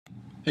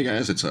Hey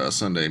guys, it's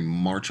Sunday,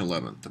 March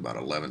 11th, about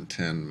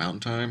 11:10 Mountain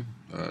Time,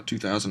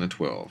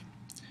 2012.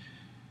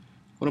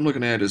 What I'm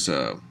looking at is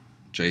a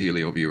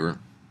J-Helio viewer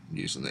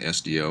using the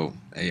SDO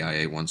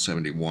AIA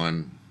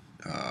 171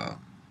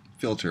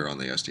 filter on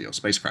the SDO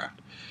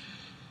spacecraft.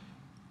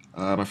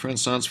 My friend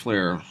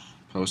SunsFlare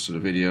posted a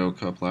video a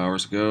couple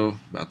hours ago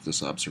about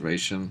this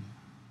observation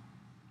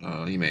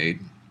he made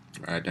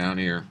right down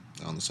here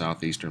on the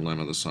southeastern limb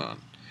of the sun.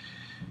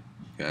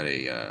 Got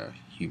a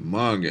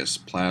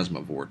humongous plasma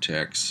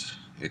vortex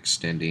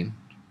extending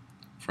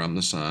from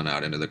the sun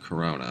out into the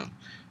corona.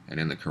 And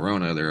in the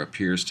corona, there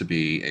appears to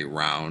be a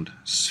round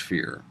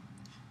sphere,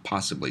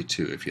 possibly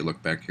two. If you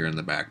look back here in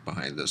the back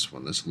behind this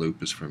one, this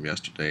loop is from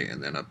yesterday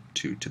and then up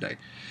to today.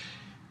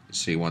 You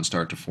see one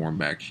start to form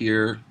back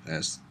here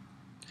as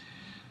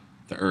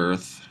the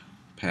Earth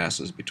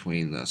passes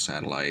between the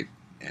satellite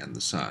and the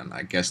sun.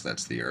 I guess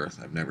that's the Earth.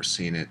 I've never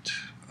seen it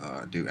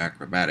do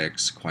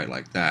acrobatics quite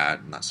like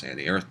that. I'm not saying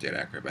the Earth did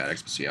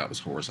acrobatics, but see how it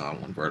was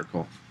horizontal and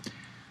vertical.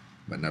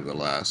 But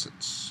nevertheless,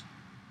 it's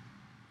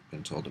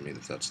been told to me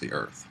that that's the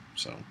Earth.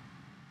 So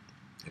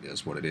it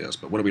is what it is.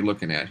 But what are we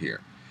looking at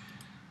here?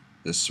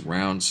 This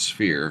round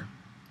sphere,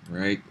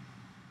 right?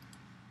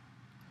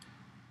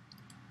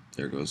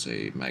 There goes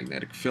a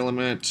magnetic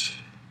filament.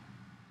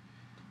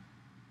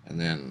 And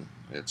then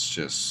it's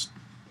just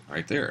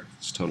right there.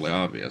 It's totally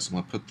obvious. I'm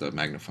going to put the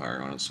magnifier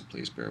on it, so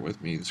please bear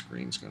with me. The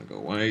screen's going to go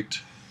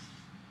white.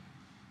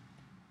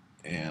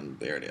 And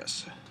there it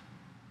is.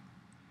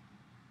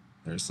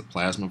 There's the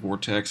plasma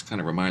vortex.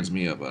 Kind of reminds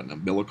me of an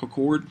umbilical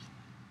cord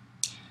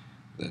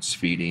that's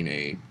feeding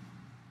a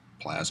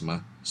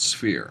plasma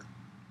sphere.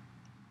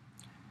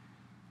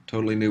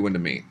 Totally new one to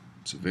me.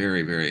 It's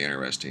very, very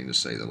interesting to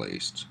say the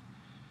least.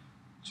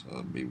 So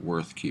it'd be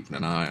worth keeping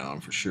an eye on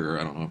for sure.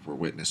 I don't know if we're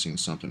witnessing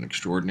something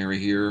extraordinary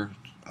here.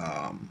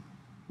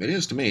 It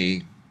is to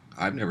me.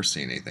 I've never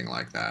seen anything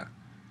like that.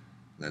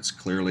 That's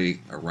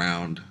clearly a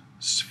round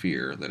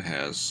sphere that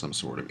has some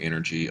sort of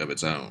energy of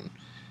its own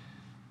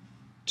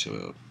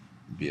to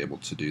be able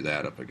to do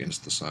that up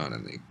against the sun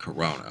and the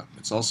corona.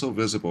 It's also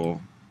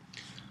visible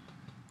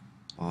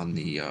on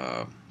the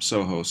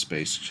SOHO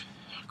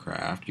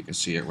spacecraft. You can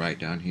see it right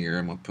down here.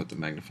 I'm going to put the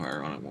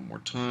magnifier on it one more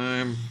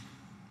time.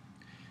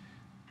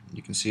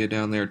 You can see it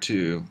down there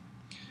too.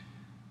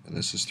 And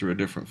this is through a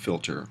different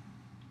filter.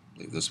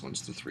 I believe this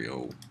one's the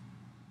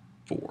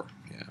 304.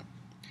 Yeah.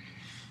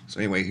 So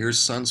anyway, here's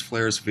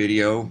SunsFlare's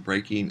video,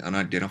 breaking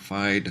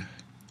unidentified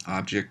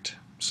object,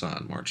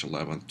 sun, March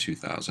 11th,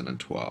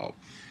 2012.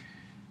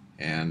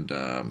 And you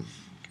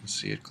can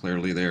see it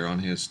clearly there on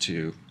his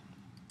too.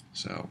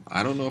 So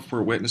I don't know if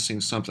we're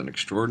witnessing something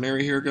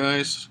extraordinary here,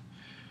 guys,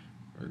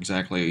 or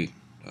exactly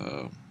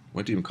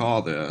what to even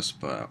call this,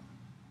 but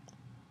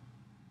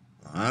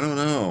I don't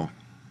know.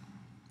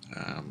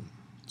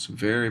 It's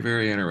very,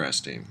 very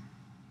interesting.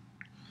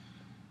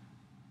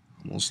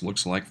 Almost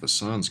looks like the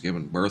sun's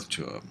given birth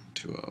to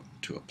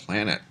a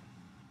planet.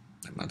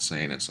 I'm not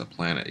saying it's a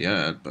planet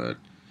yet, but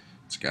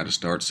it's got to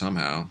start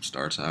somehow.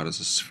 Starts out as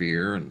a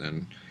sphere, and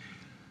then,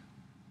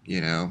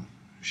 you know,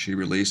 she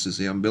releases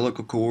the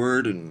umbilical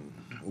cord, and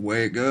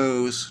away it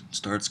goes.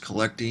 Starts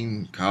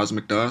collecting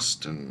cosmic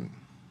dust, and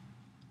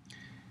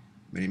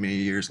many, many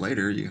years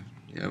later, you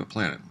have a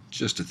planet. It's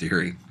just a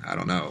theory. I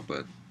don't know,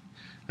 but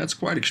that's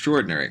quite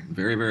extraordinary.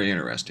 Very, very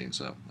interesting.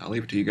 So I'll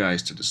leave it to you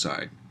guys to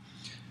decide.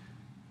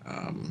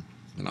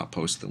 And I'll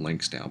post the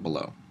links down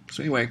below.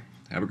 So anyway,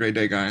 have a great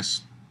day,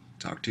 guys.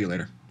 Talk to you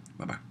later.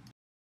 Bye-bye.